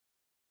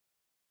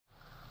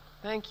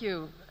Thank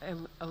you,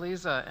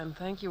 Eliza, and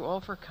thank you all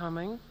for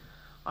coming.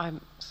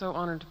 I'm so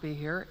honored to be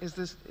here. Is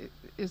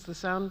the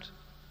sound,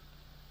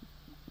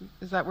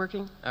 is that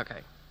working? Okay,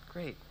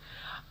 great.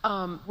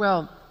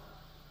 Well,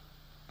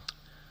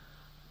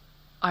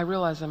 I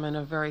realize I'm in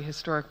a very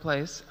historic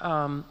place,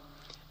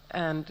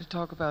 and to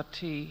talk about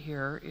tea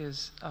here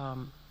is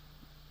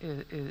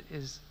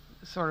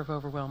sort of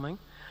overwhelming.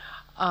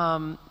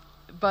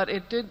 But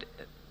it did,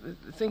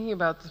 thinking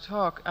about the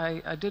talk,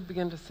 I did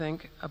begin to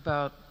think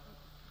about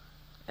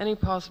any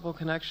possible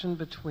connection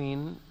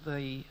between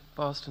the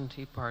Boston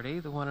Tea Party,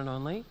 the one and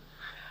only,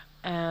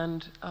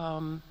 and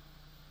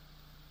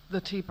the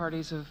tea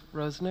parties of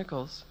Rose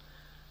Nichols.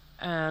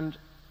 And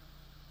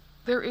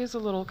there is a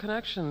little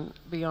connection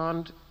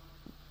beyond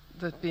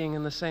that being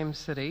in the same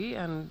city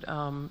and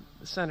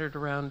centered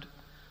around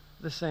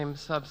the same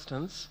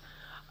substance.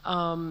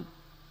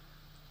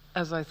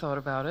 As I thought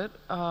about it,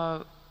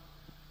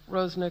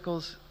 Rose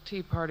Nichols'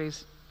 tea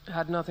parties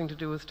had nothing to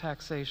do with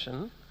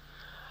taxation,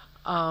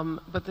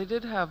 but they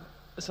did have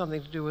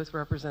something to do with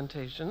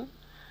representation,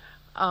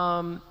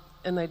 and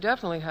they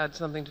definitely had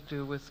something to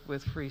do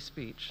with free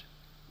speech,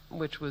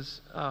 which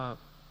was a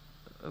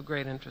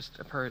great interest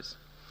of hers.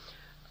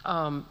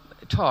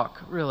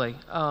 Talk, really,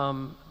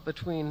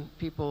 between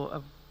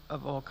people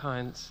of all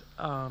kinds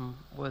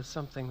was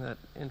something that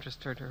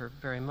interested her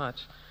very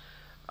much.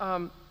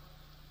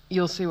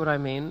 You'll see what I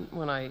mean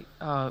when I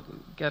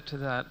get to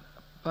that.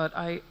 But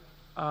I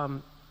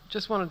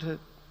just wanted to,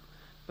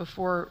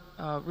 before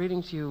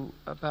reading to you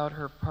about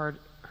her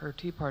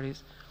tea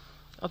parties,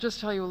 I'll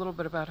just tell you a little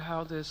bit about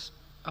how this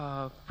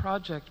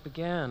project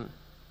began.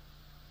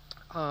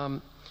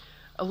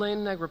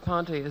 Elaine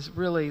Negroponte is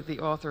really the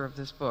author of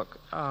this book,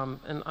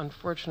 and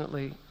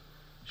unfortunately,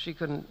 she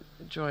couldn't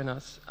join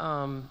us.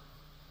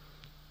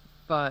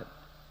 But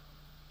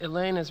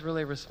Elaine is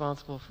really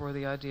responsible for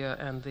the idea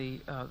and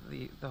the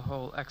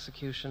whole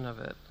execution of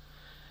it.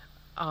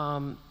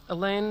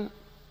 Elaine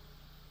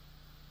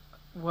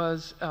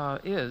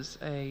is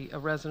a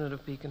resident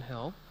of Beacon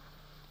Hill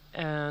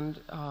and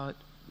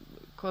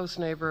close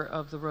neighbor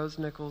of the Rose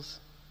Nichols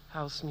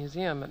House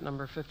Museum at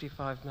number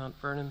 55 Mount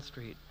Vernon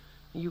Street.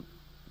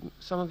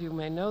 Some of you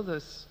may know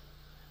this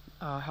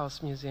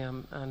house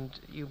museum, and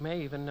you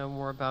may even know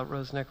more about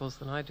Rose Nichols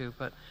than I do,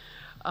 but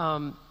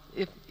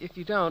if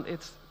you don't,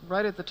 it's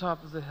right at the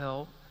top of the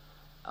hill.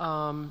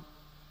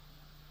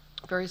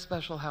 Very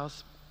special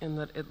house in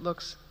that it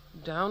looks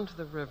down to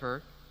the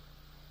river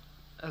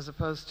as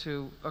opposed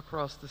to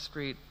across the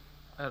street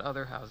at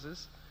other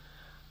houses.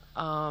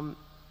 And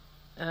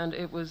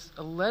it was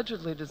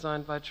allegedly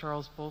designed by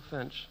Charles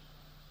Bulfinch.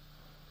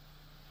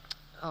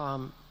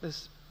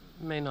 This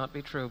may not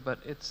be true, but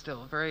it's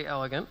still very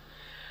elegant.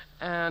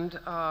 And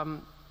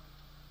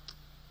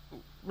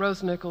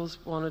Rose Nichols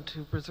wanted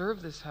to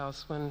preserve this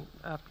house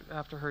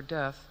after her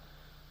death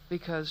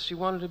because she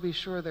wanted to be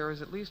sure there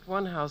was at least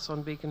one house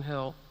on Beacon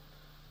Hill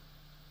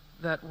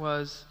that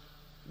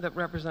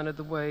represented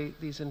the way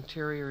these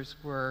interiors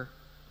were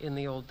in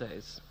the old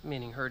days,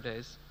 meaning her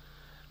days.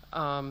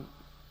 And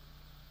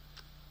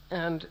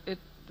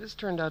this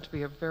turned out to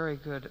be a very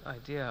good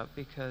idea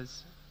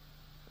because,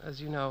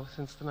 as you know,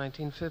 since the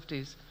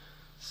 1950s,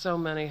 so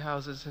many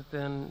houses have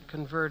been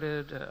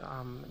converted,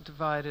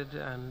 divided,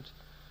 and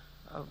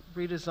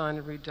redesigned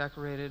and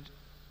redecorated.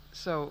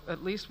 So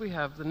at least we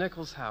have the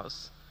Nichols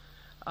house,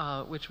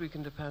 which we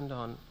can depend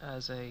on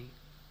as a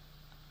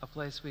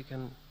place we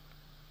can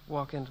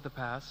walk into the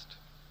past.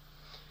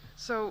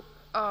 So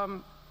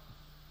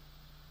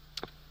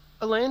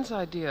Elaine's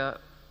idea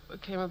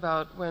came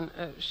about when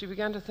she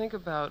began to think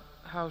about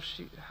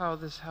how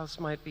this house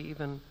might be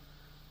even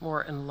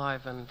more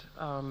enlivened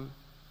in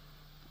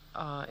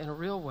a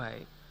real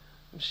way.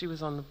 She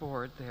was on the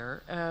board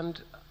there,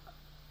 and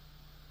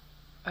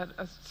at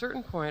a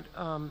certain point,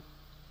 a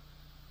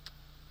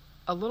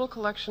little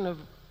collection of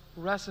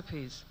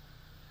recipes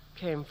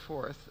came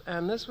forth,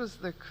 and this was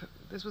the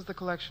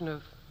collection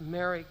of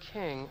Mary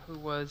King, who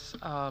was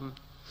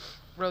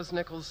Rose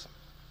Nichols'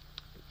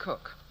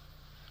 cook.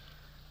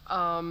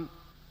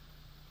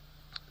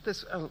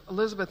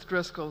 Elizabeth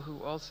Driscoll,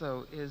 who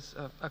also is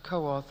a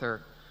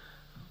co-author,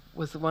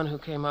 was the one who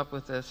came up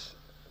with this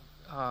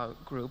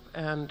group,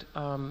 and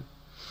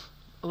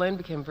Elaine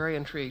became very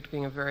intrigued,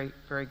 being a very,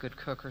 very good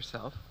cook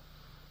herself,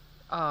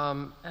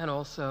 and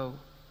also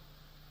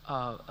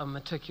a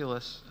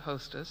meticulous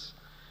hostess.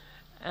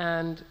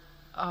 And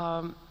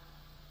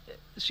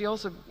she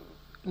also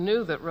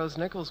knew that Rose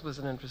Nichols was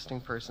an interesting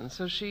person,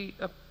 so she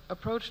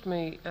approached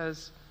me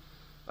as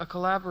a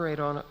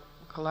collaborator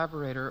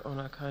on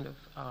a kind of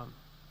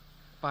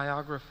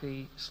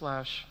biography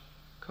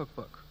 /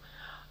 cookbook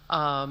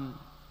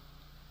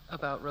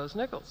about Rose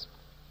Nichols.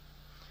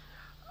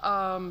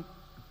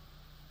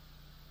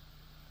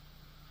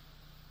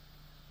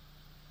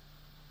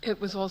 It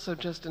was also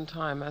just in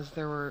time, as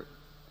there were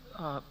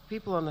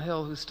people on the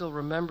Hill who still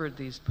remembered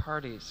these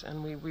parties,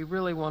 and we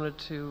really wanted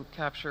to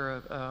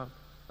capture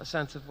a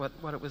sense of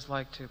what it was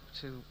like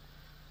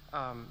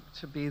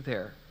to be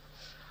there.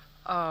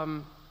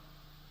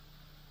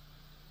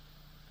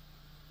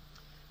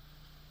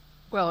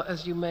 Well,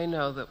 as you may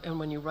know, and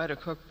when you write a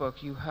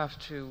cookbook, you have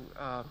to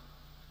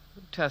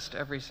test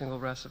every single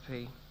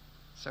recipe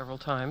several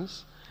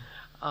times.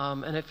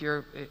 And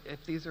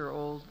if these are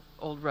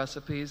old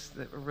recipes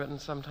that were written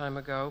some time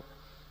ago,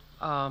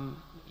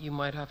 you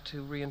might have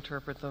to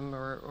reinterpret them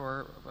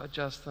or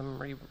adjust them,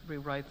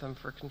 rewrite them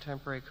for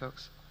contemporary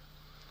cooks.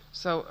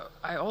 So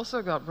I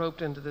also got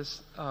roped into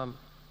this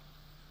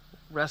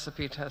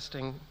recipe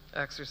testing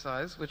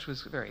exercise, which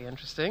was very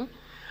interesting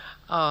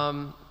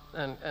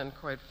and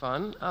quite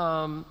fun.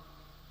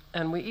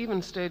 And we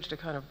even staged a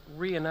kind of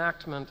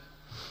reenactment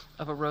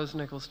of a Rose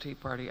Nichols tea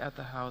party at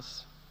the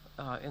house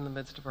in the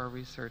midst of our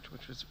research,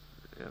 which was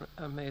an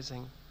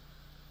amazing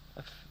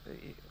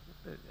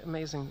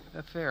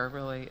affair,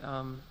 really,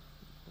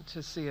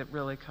 to see it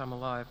really come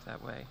alive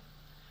that way.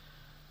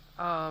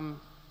 Now,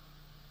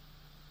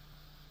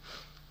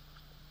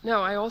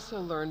 I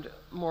also learned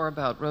more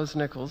about Rose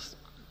Nichols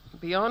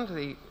beyond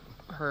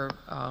her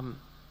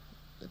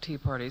tea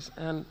parties,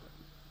 and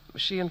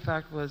she, in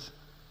fact, was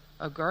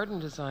a garden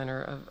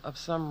designer of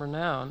some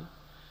renown,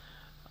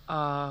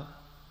 a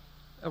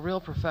real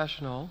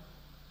professional.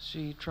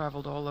 She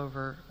traveled all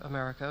over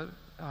America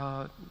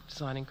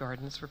designing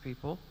gardens for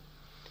people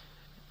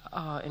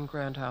in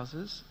grand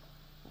houses.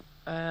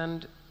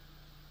 And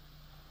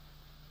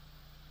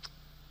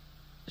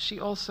she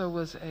also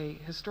was a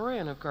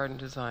historian of garden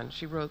design.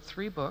 She wrote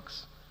 3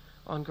 books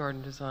on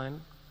garden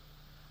design,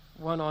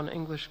 one on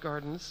English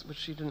gardens, which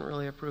she didn't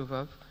really approve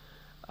of.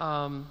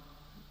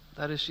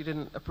 That is, she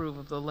didn't approve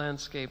of the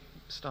landscape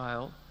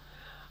style.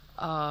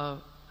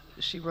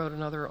 She wrote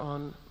another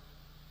on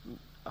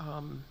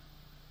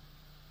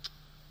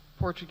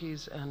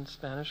Portuguese and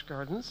Spanish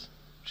gardens,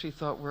 she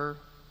thought were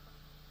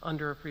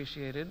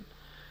underappreciated,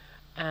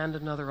 and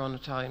another on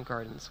Italian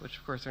gardens, which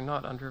of course are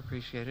not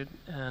underappreciated,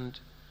 and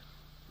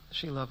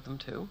she loved them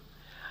too.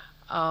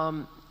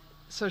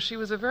 So she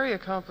was a very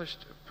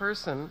accomplished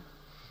person.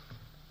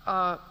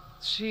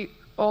 She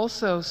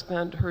also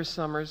spent her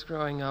summers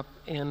growing up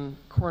in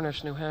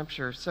Cornish, New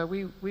Hampshire. So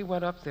we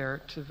went up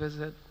there to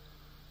visit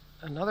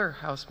another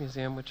house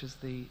museum, which is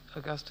the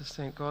Augustus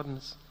St.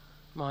 Gaudens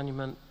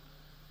Monument.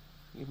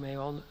 You may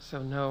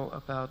also know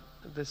about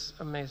this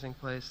amazing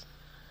place.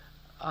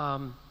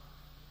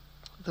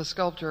 The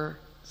sculptor,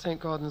 St.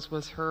 Gaudens,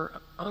 was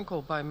her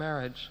uncle by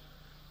marriage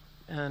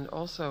and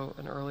also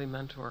an early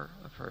mentor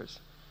of hers.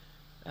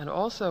 And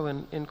also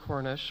in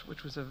Cornish,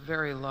 which was a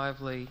very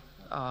lively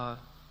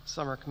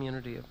summer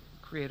community of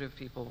creative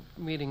people,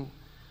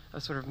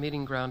 a sort of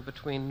meeting ground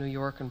between New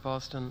York and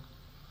Boston,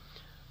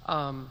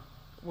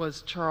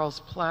 was Charles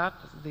Platt,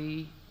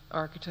 the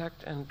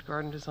architect and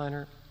garden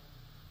designer.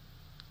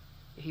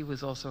 He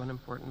was also an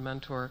important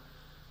mentor.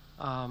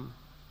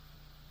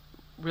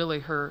 Really,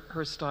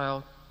 her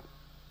style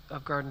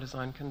of garden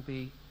design can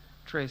be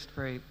traced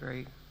very,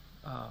 very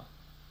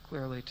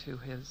clearly to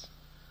his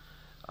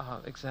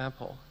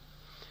example.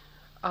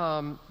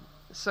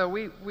 So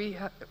we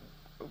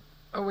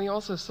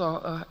also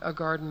saw a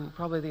garden,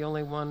 probably the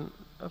only one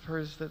of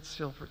hers that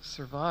still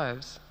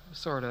survives,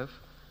 sort of,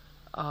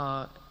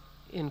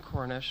 in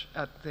Cornish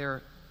at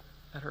her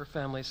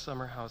family's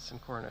summer house in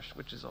Cornish,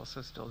 which is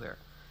also still there.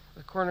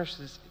 The Cornish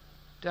is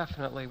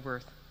definitely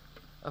worth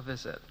a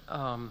visit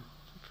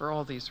for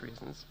all these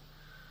reasons.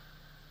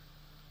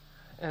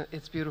 And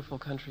it's beautiful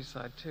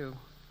countryside too.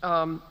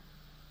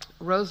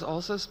 Rose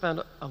also spent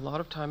a lot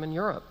of time in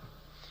Europe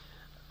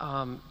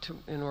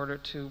in order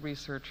to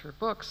research her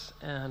books,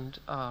 and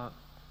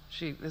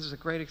this is a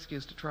great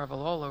excuse to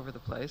travel all over the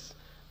place,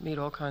 meet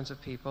all kinds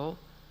of people.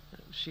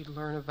 She'd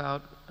learn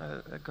about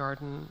a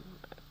garden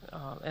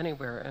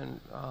anywhere, and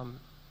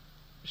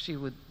she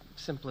would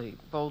simply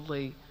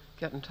boldly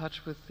get in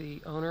touch with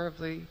the owner of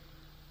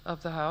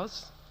the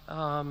house,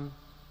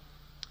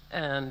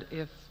 and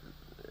if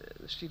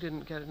she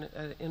didn't get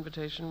an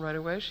invitation right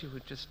away, she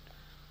would just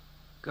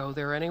go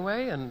there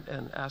anyway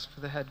and ask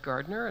for the head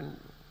gardener and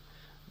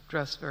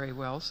dress very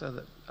well so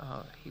that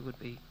he would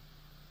be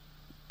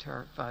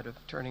terrified of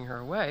turning her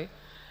away.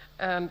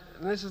 And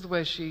this is the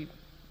way she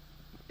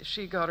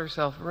got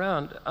herself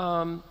around.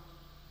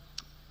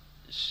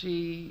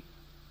 She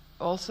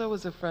also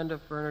was a friend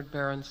of Bernard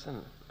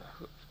Berenson,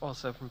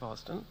 also from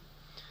Boston.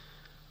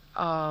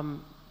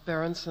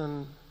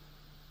 Berenson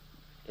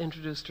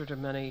introduced her to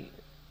many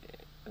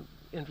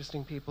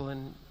interesting people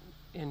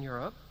in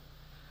Europe.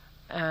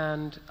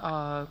 And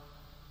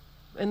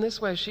in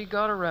this way, she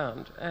got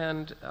around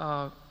and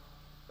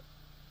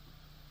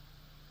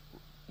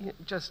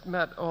just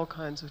met all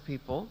kinds of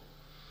people.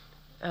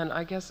 And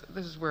I guess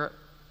this is where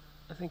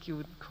I think you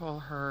would call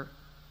her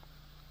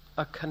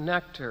a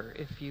connector,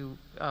 if you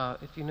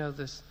know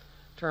this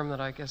term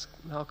that I guess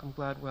Malcolm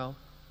Gladwell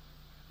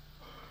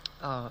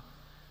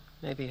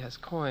maybe has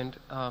coined,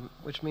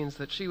 which means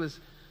that she was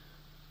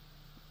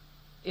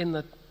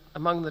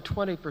among the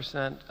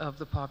 20% of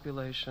the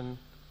population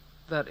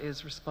that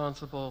is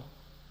responsible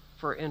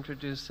for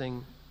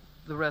introducing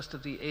the rest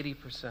of the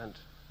 80%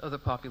 of the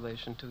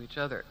population to each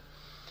other.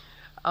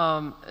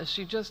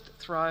 She just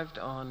thrived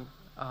on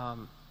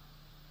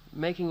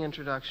making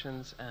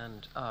introductions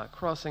and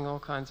crossing all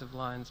kinds of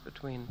lines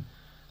between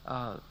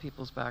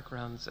people's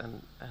backgrounds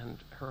and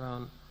her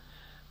own,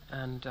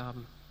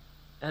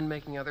 and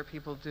making other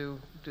people do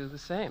the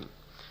same.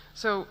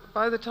 So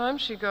by the time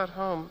she got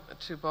home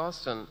to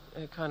Boston,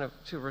 kind of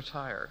to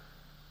retire,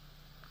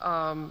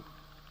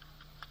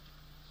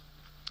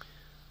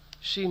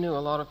 she knew a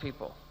lot of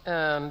people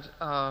and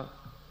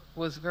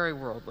was very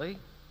worldly,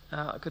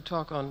 could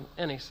talk on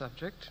any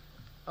subject,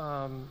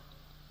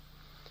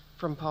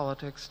 from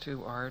politics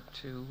to art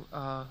to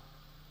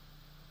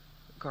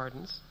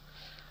gardens,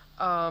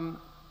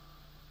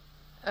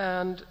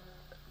 and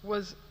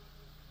was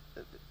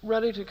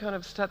ready to kind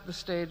of set the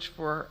stage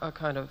for a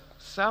kind of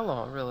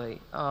salon, really,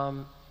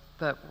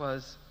 that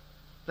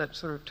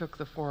sort of took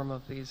the form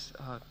of these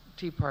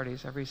tea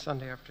parties every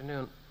Sunday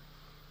afternoon.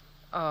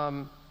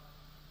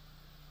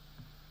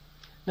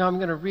 Now I'm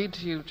going to read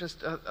to you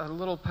just a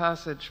little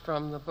passage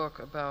from the book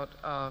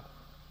about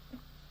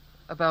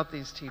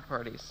these tea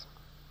parties.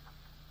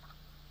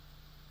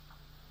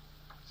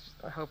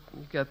 I hope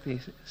you get the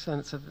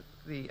sense of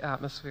the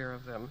atmosphere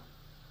of them.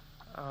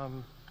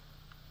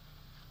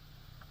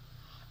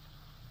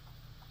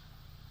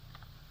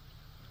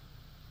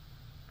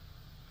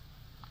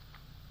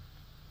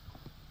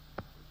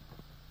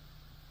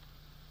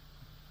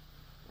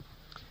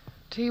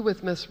 Tea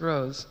with Miss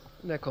Rose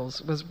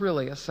Nichols was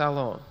really a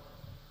salon.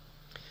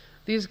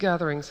 These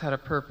gatherings had a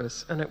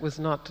purpose, and it was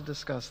not to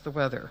discuss the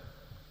weather.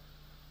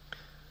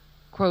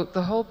 Quote,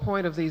 "The whole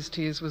point of these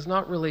teas was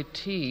not really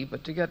tea,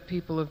 but to get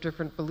people of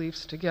different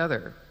beliefs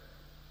together,"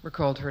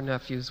 recalled her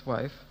nephew's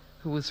wife,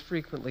 who was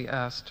frequently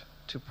asked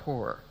to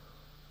pour.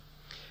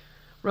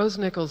 Rose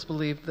Nichols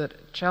believed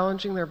that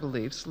challenging their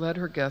beliefs led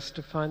her guests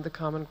to find the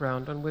common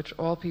ground on which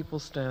all people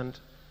stand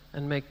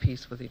and make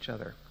peace with each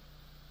other.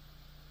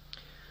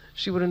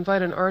 She would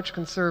invite an arch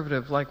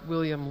conservative like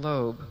William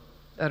Loeb,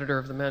 editor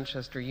of the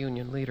Manchester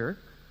Union Leader,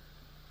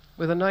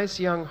 with a nice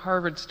young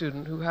Harvard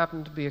student who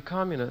happened to be a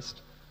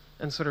communist,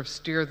 and sort of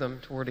steer them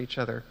toward each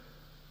other.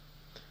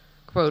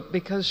 Quote,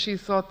 "Because she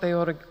thought they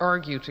ought to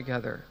argue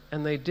together,"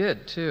 and they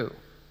did, too.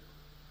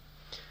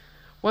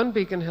 One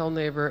Beacon Hill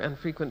neighbor and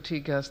frequent tea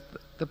guest,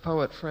 the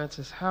poet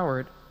Frances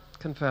Howard,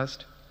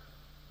 confessed,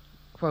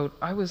 quote,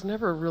 "I was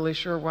never really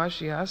sure why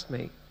she asked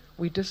me.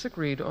 We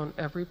disagreed on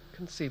every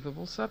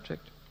conceivable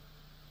subject."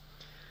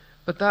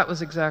 But that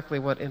was exactly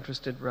what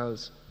interested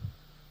Rose.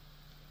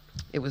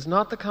 It was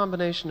not the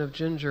combination of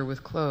ginger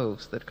with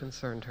cloves that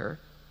concerned her.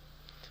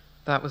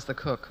 That was the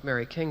cook,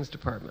 Mary King's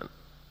department.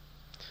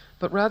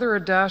 But rather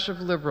a dash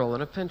of liberal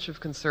and a pinch of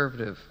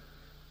conservative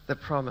that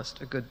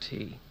promised a good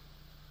tea.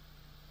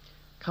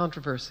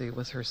 Controversy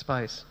was her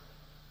spice.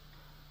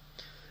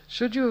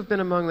 Should you have been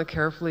among the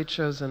carefully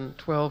chosen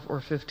 12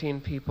 or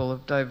 15 people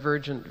of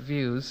divergent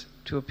views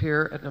to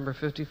appear at number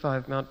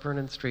 55 Mount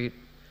Vernon Street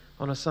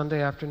on a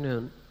Sunday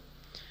afternoon,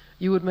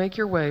 you would make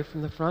your way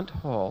from the front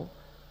hall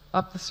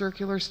up the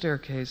circular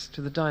staircase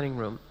to the dining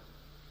room,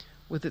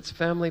 with its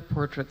family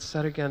portraits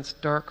set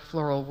against dark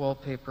floral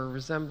wallpaper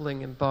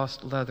resembling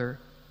embossed leather.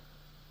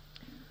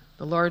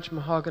 The large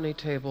mahogany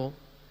table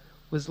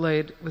was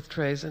laid with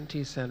trays and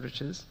tea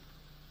sandwiches,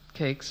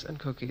 cakes and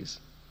cookies.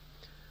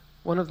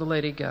 One of the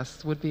lady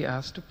guests would be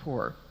asked to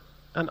pour,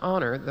 an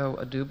honor, though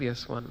a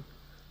dubious one,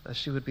 as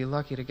she would be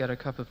lucky to get a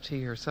cup of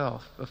tea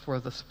herself before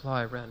the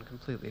supply ran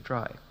completely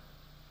dry.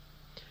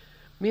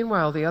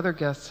 Meanwhile, the other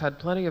guests had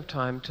plenty of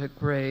time to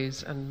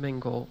graze and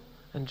mingle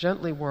and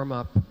gently warm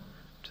up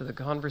to the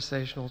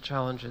conversational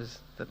challenges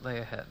that lay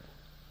ahead.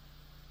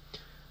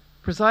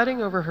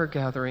 Presiding over her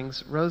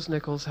gatherings, Rose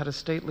Nichols had a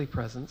stately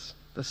presence,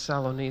 the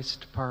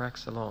saloniste par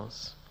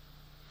excellence.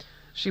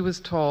 She was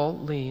tall,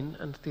 lean,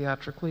 and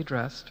theatrically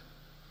dressed,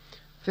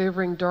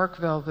 favoring dark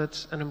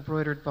velvets and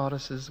embroidered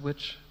bodices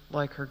which,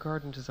 like her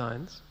garden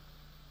designs,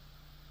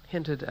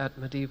 hinted at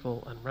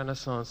medieval and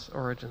Renaissance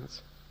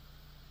origins.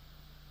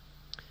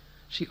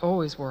 She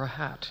always wore a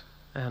hat,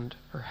 and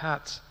her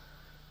hats,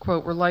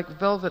 quote, "were like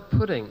velvet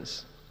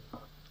puddings,"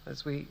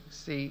 as we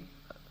see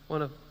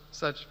one of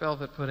such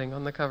velvet pudding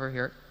on the cover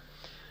here,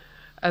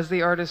 as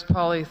the artist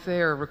Polly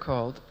Thayer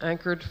recalled,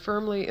 anchored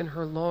firmly in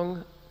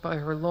by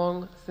her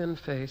long, thin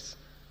face,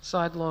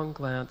 sidelong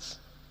glance,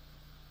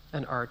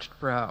 and arched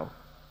brow.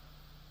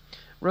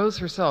 Rose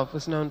herself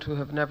was known to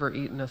have never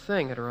eaten a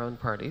thing at her own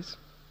parties.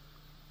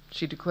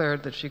 She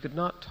declared that she could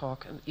not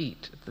talk and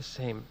eat at the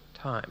same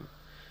time,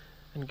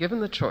 and given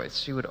the choice,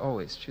 she would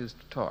always choose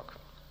to talk.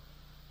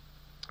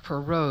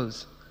 For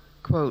Rose,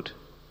 quote,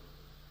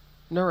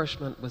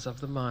 "nourishment was of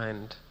the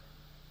mind,"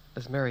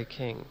 as Mary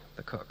King,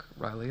 the cook,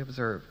 wryly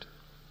observed.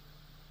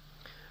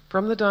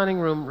 From the dining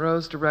room,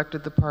 Rose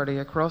directed the party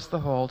across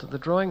the hall to the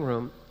drawing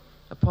room,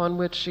 upon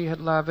which she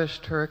had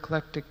lavished her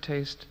eclectic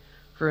taste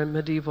for a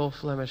medieval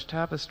Flemish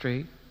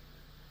tapestry,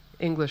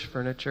 English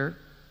furniture,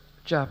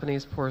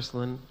 Japanese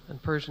porcelain,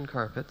 and Persian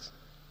carpets,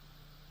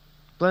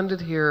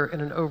 blended here in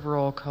an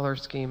overall color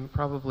scheme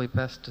probably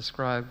best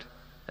described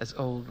as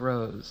old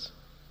rose,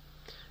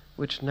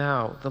 which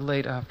now the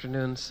late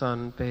afternoon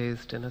sun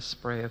bathed in a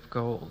spray of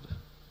gold.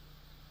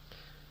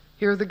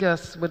 Here the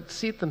guests would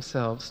seat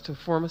themselves to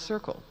form a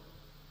circle.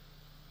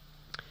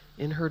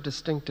 In her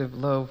distinctive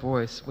low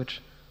voice,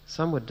 which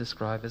some would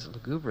describe as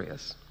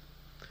lugubrious,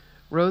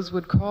 Rose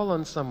would call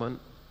on someone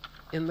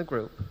in the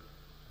group.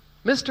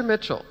 "Mr.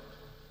 Mitchell,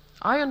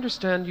 I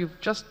understand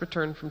you've just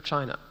returned from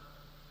China.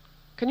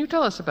 Can you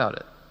tell us about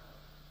it?"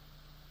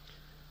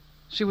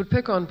 She would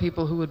pick on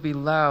people who would be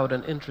loud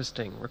and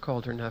interesting,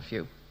 recalled her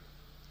nephew.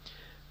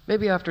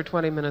 Maybe after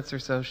 20 minutes or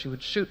so, she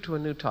would shoot to a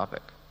new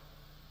topic.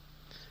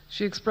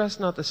 She expressed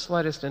not the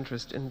slightest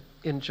interest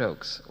in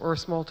jokes, or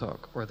small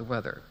talk, or the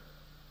weather.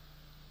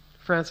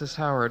 Frances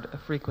Howard, a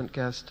frequent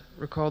guest,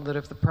 recalled that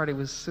if the party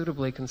was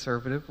suitably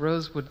conservative,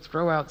 Rose would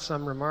throw out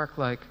some remark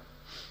like,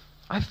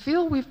 "I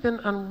feel we've been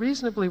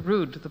unreasonably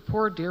rude to the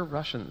poor dear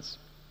Russians."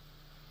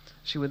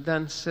 She would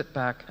then sit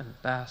back and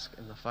bask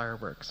in the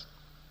fireworks.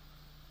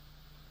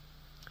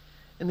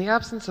 In the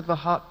absence of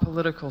a hot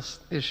political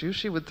issue,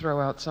 she would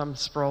throw out some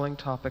sprawling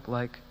topic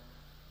like,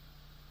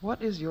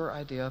 "What is your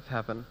idea of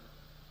heaven?"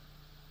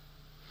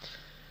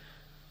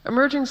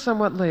 Emerging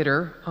somewhat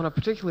later, on a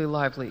particularly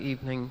lively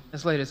evening,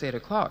 as late as 8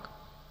 o'clock,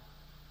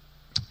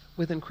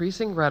 with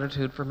increasing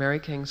gratitude for Mary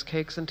King's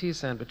cakes and tea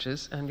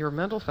sandwiches, and your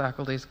mental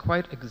faculties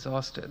quite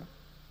exhausted,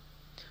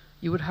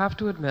 you would have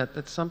to admit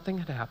that something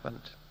had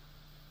happened.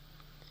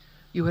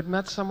 You had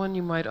met someone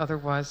you might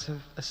otherwise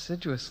have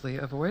assiduously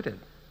avoided.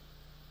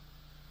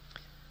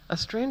 A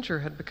stranger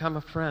had become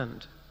a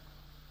friend.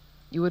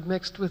 You had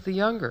mixed with the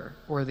younger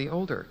or the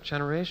older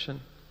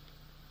generation.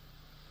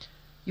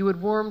 You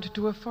had warmed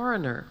to a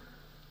foreigner,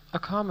 a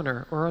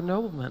commoner, or a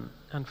nobleman,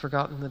 and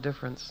forgotten the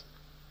difference.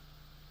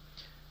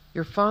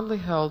 Your fondly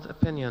held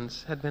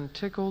opinions had been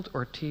tickled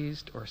or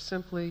teased or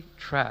simply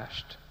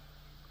trashed.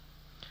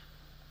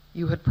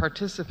 You had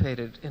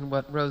participated in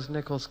what Rose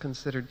Nichols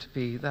considered to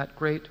be that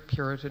great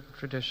Puritan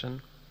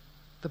tradition,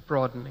 the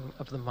broadening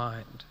of the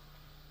mind.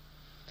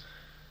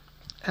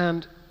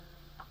 And,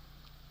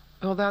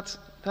 well, that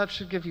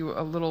should give you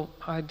a little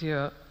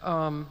idea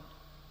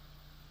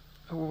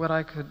what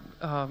I could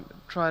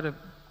try to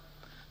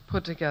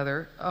put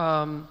together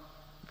from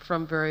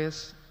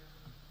various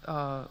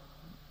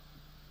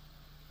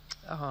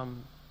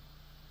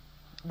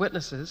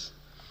witnesses.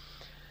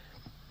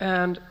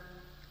 And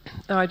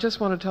I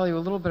just want to tell you a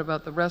little bit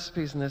about the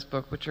recipes in this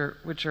book, which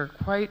are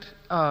quite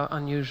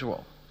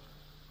unusual.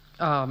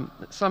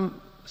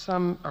 Some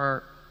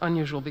are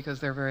unusual because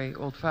they're very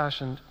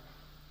old-fashioned.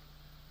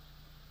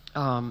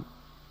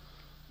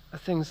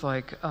 Things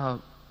like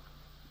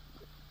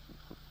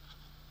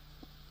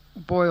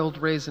boiled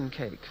raisin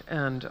cake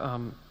and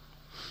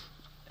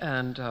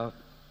Aunt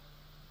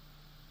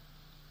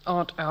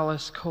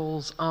Alice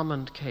Cole's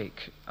almond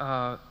cake.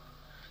 Then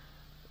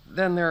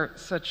there are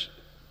such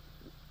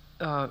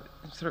sort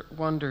of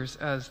wonders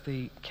as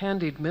the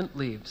candied mint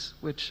leaves,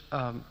 which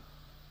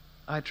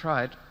I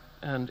tried,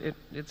 and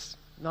it's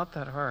not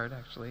that hard,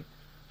 actually.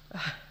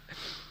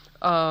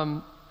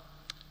 And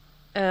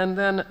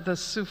then the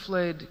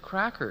souffled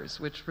crackers,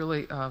 which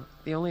really,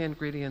 the only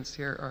ingredients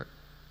here are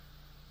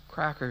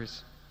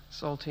crackers,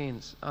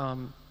 saltines,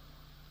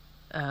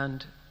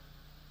 and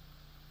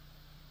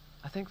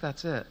I think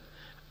that's it.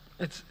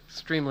 It's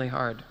extremely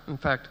hard. In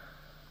fact,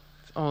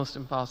 it's almost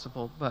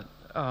impossible, but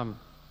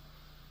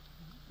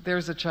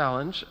there's a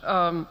challenge.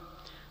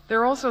 There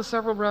are also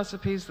several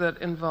recipes that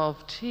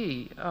involve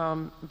tea,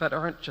 but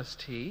aren't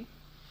just tea,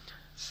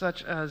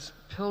 such as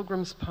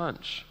Pilgrim's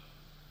Punch,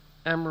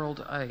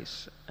 Emerald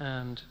Ice,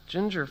 and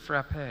Ginger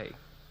Frappé.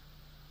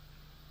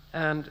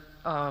 And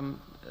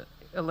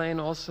Elaine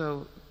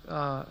also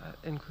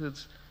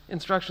includes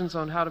instructions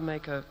on how to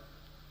make a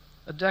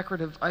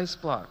decorative ice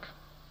block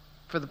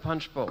for the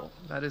punch bowl,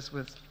 that is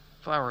with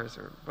flowers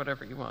or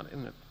whatever you want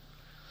in it.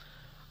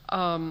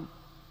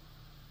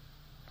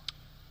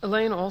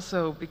 Elaine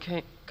also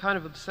became kind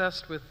of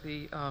obsessed with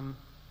the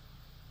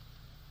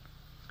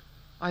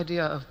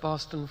idea of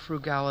Boston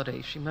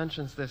frugality. She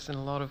mentions this in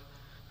a lot of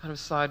kind of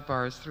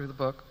sidebars through the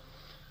book.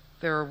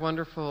 There are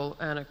wonderful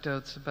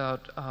anecdotes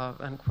about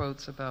and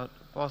quotes about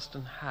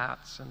Boston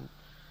hats and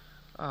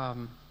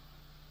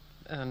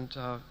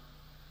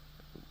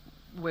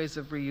ways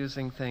of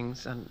reusing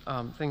things and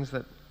things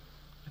that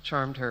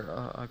charmed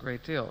her a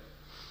great deal.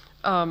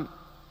 And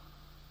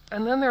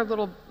then there are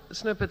little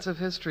snippets of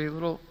history,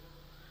 little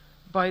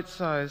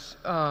bite-sized,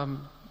 shall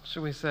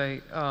we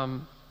say,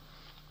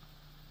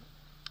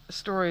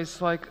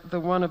 stories like the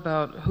one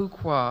about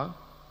Huqua,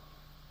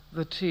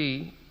 the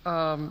tea.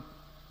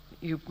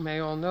 You may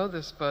all know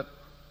this, but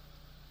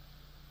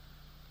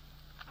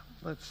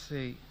let's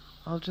see.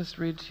 I'll just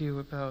read to you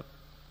about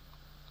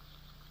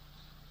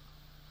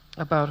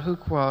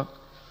Huqua.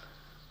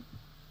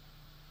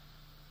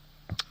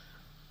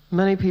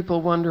 Many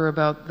people wonder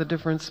about the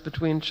difference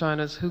between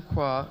China's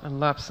Huqua and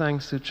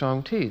Lapsang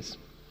Souchong teas.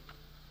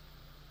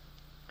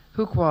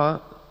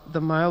 Huqua,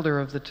 the milder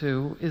of the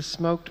two, is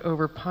smoked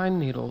over pine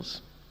needles.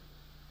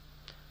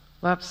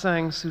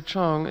 Lapsang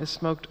Souchong is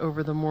smoked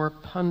over the more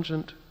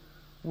pungent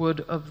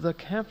wood of the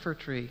camphor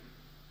tree.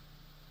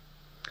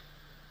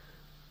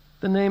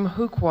 The name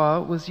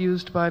Huqua was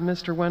used by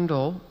Mr.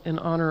 Wendell in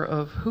honor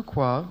of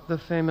Huqua, the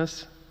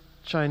famous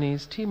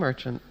Chinese tea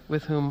merchant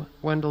with whom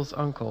Wendell's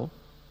uncle,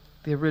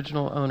 the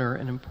original owner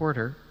and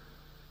importer,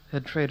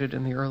 had traded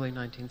in the early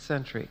 19th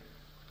century.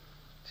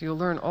 So you'll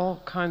learn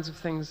all kinds of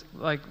things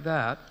like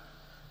that.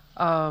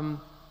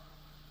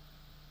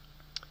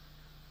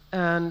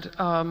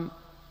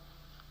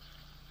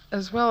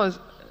 As well as,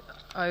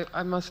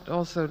 I must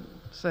also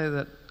say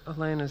that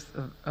Elaine is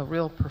a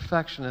real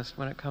perfectionist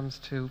when it comes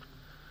to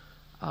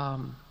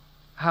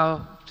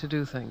how to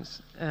do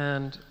things,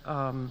 and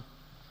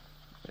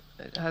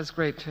it has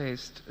great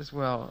taste as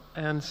well.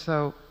 And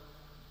so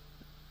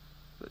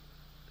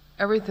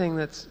everything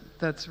that's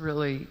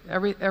really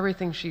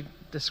everything she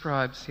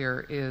describes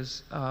here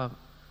is kind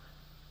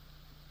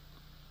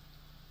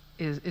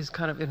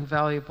of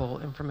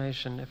invaluable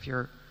information if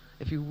you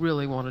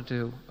really want to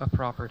do a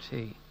proper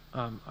tea.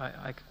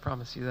 I can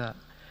promise you that.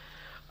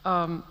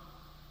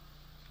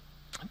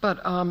 But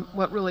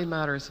what really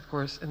matters, of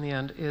course, in the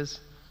end is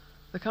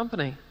the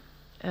company.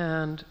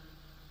 And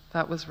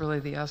that was really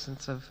the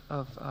essence of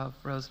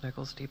Rose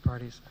Nichols' tea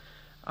parties.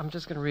 I'm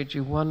just going to read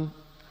you one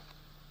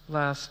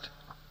last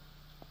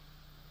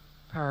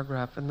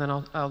paragraph, and then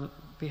I'll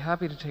be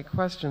happy to take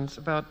questions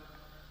about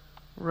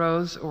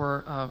Rose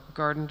or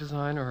garden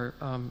design or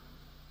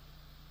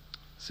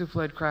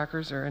souffled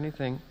crackers or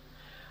anything.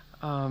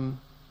 Let's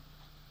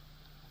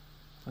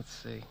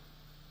see.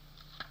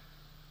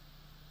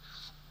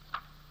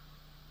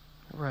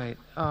 Right.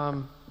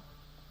 So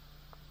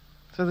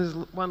there's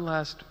one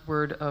last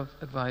word of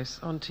advice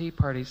on tea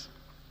parties.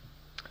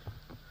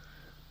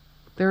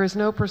 There is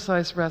no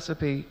precise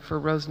recipe for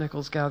Rose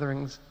Nichols'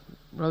 gathering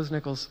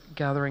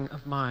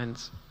of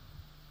minds.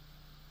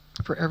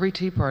 For every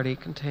tea party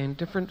contained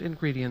different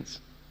ingredients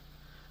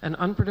and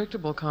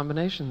unpredictable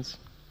combinations.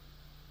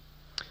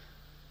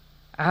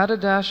 Add a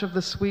dash of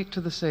the sweet to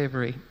the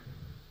savory.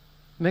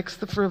 Mix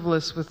the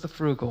frivolous with the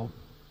frugal,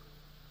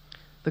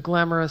 the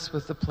glamorous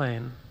with the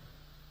plain,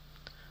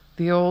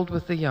 the old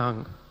with the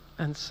young,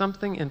 and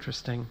something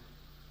interesting,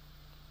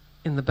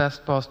 in the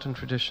best Boston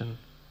tradition,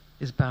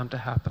 is bound to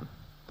happen.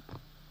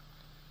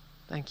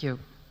 Thank you.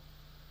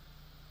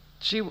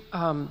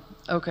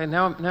 Okay,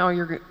 now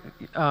you're.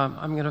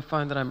 I'm going to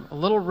find that I'm a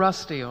little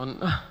rusty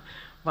on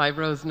my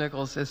Rose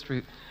Nichols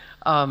history.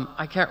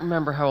 I can't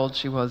remember how old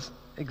she was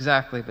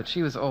exactly, but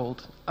she was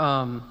old,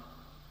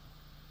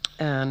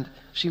 and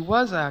she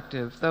was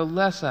active, though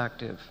less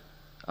active.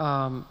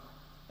 I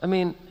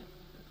mean,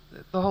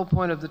 the whole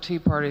point of the tea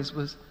parties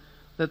was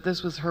that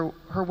this was her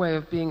way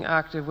of being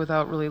active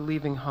without really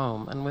leaving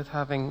home and with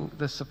having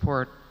the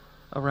support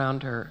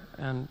around her.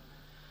 And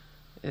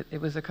it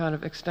was a kind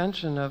of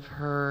extension of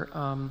her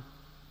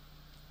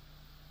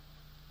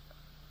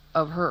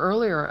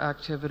earlier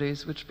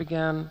activities, which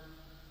began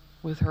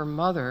with her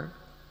mother,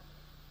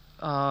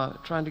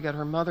 trying to get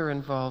her mother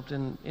involved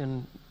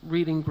in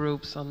reading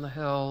groups on the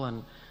Hill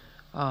and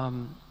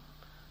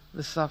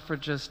the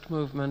suffragist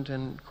movement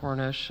in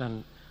Cornish,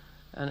 and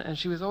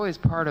she was always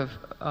part of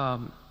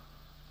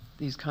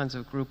these kinds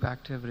of group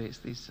activities,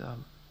 these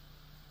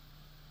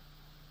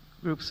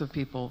groups of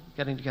people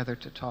getting together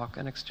to talk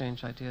and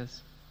exchange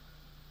ideas.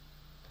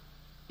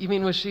 You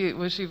mean, was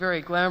she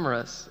very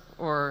glamorous,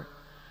 or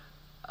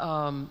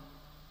I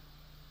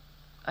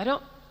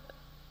don't,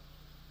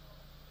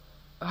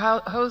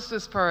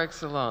 hostess par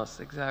excellence,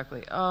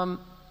 exactly.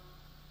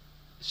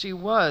 She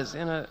was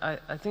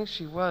I think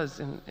she was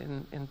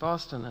in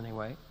Boston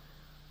anyway,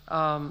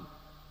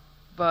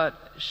 but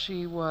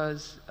she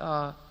was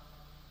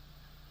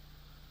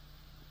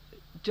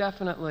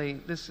definitely,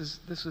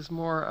 this was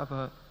more of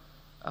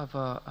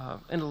a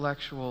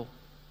intellectual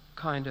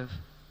kind of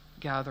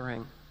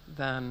gathering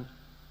than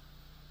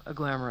a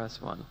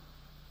glamorous one.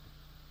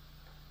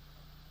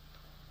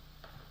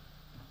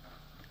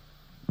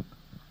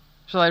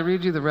 Shall I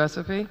read you the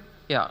recipe?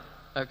 Yeah,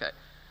 okay.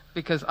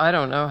 Because I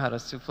don't know how to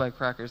souffle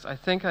crackers. I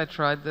think I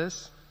tried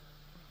this.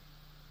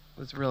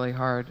 It was really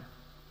hard.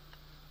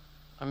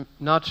 I'm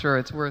not sure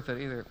it's worth it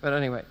either. But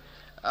anyway,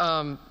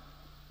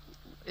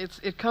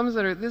 it comes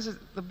under,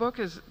 the book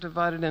is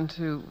divided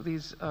into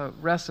these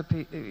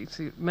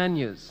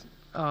menus,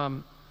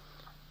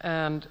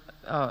 and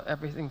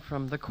everything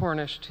from the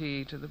Cornish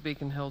tea to the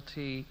Beacon Hill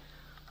tea,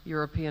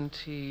 European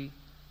tea,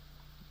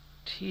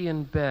 tea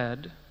in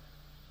bed,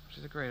 which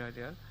is a great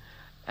idea.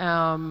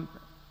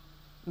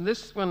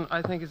 This one,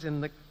 I think, is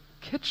in the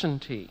kitchen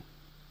tea.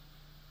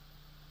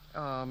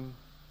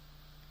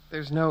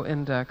 There's no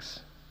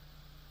index,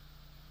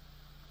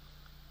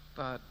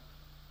 but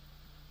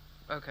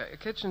okay, a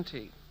kitchen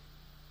tea.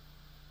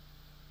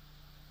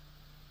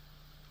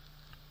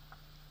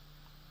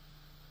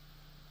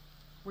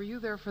 Were you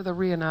there for the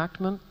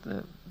reenactment?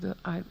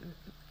 I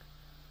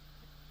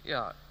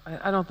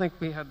don't think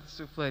we had the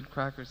souffled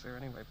crackers there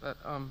anyway, but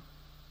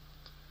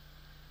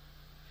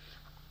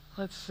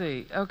let's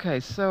see. Okay,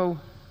 so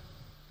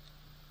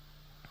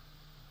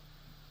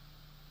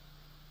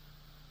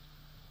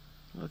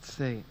let's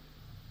see.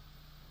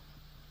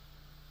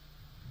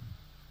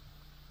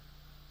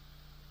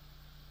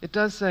 It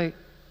does say,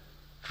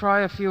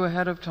 try a few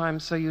ahead of time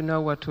so you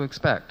know what to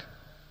expect.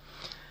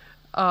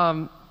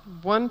 1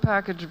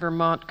 package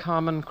Vermont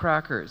Common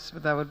crackers,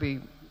 that would be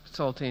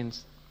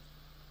saltines.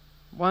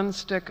 1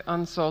 stick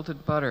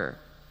unsalted butter.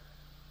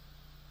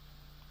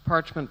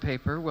 Parchment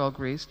paper, well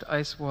greased,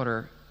 ice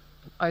water,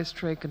 ice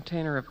tray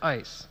container of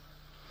ice.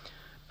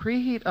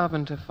 Preheat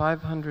oven to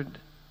 500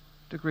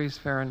 degrees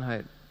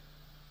Fahrenheit.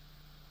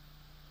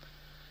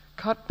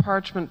 Cut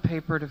parchment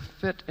paper to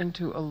fit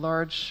into a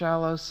large,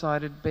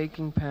 shallow-sided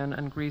baking pan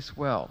and grease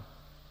well.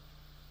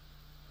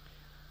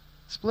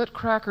 Split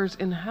crackers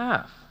in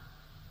half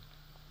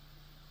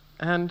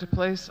and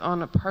place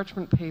on a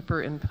parchment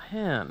paper in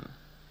pan.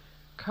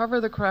 Cover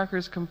the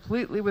crackers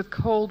completely with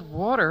cold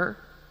water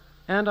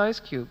and ice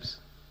cubes,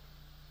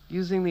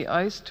 using the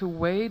ice to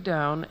weigh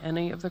down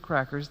any of the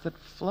crackers that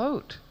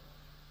float.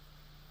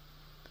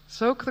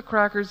 Soak the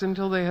crackers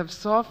until they have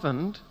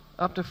softened,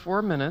 up to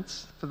 4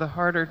 minutes for the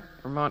harder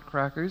Vermont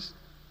crackers,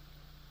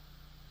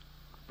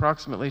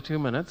 approximately 2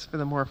 minutes for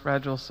the more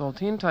fragile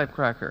saltine-type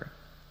cracker.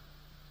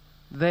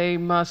 They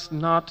must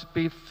not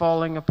be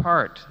falling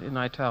apart, in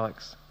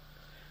italics.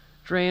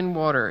 Drain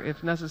water.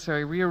 If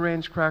necessary,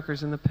 rearrange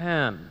crackers in the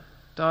pan.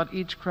 Dot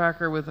each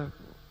cracker with a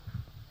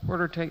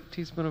quarter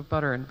teaspoon of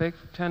butter and bake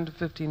for 10 to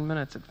 15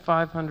 minutes at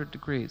 500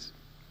 degrees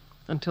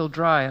until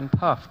dry and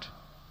puffed.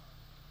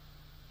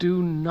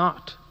 Do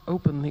not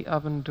open the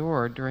oven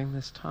door during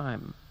this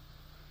time.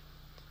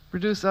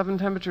 Reduce oven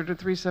temperature to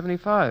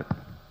 375.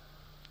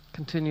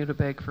 Continue to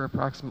bake for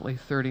approximately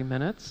 30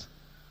 minutes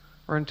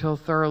or until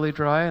thoroughly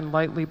dry and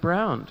lightly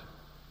browned.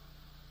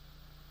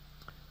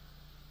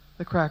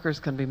 The crackers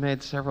can be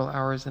made several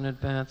hours in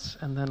advance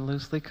and then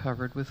loosely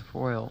covered with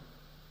foil.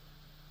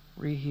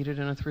 Reheated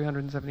in a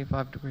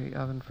 375-degree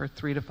oven for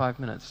 3 to 5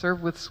 minutes.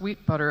 Serve with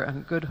sweet butter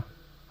and good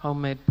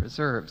homemade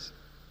preserves.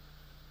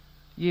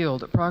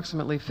 Yield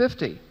approximately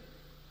 50.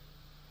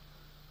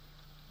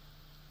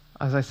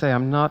 As I say,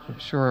 I'm not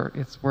sure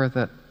it's worth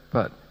it,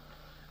 but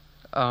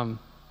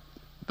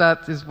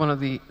that's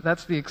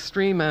the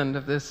extreme end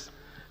of this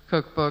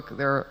cookbook.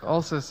 There are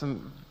also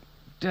some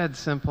dead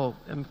simple,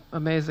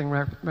 amazing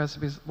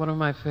recipes. One of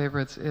my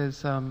favorites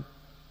is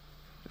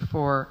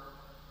for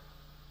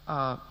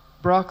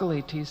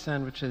broccoli tea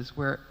sandwiches,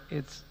 where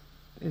it's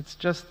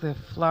just the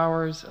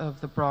flowers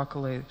of the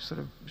broccoli sort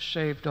of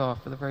shaved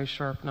off with a very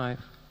sharp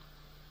knife,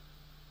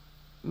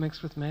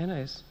 mixed with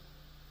mayonnaise.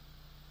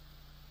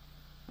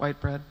 White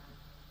bread,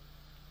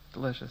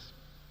 delicious.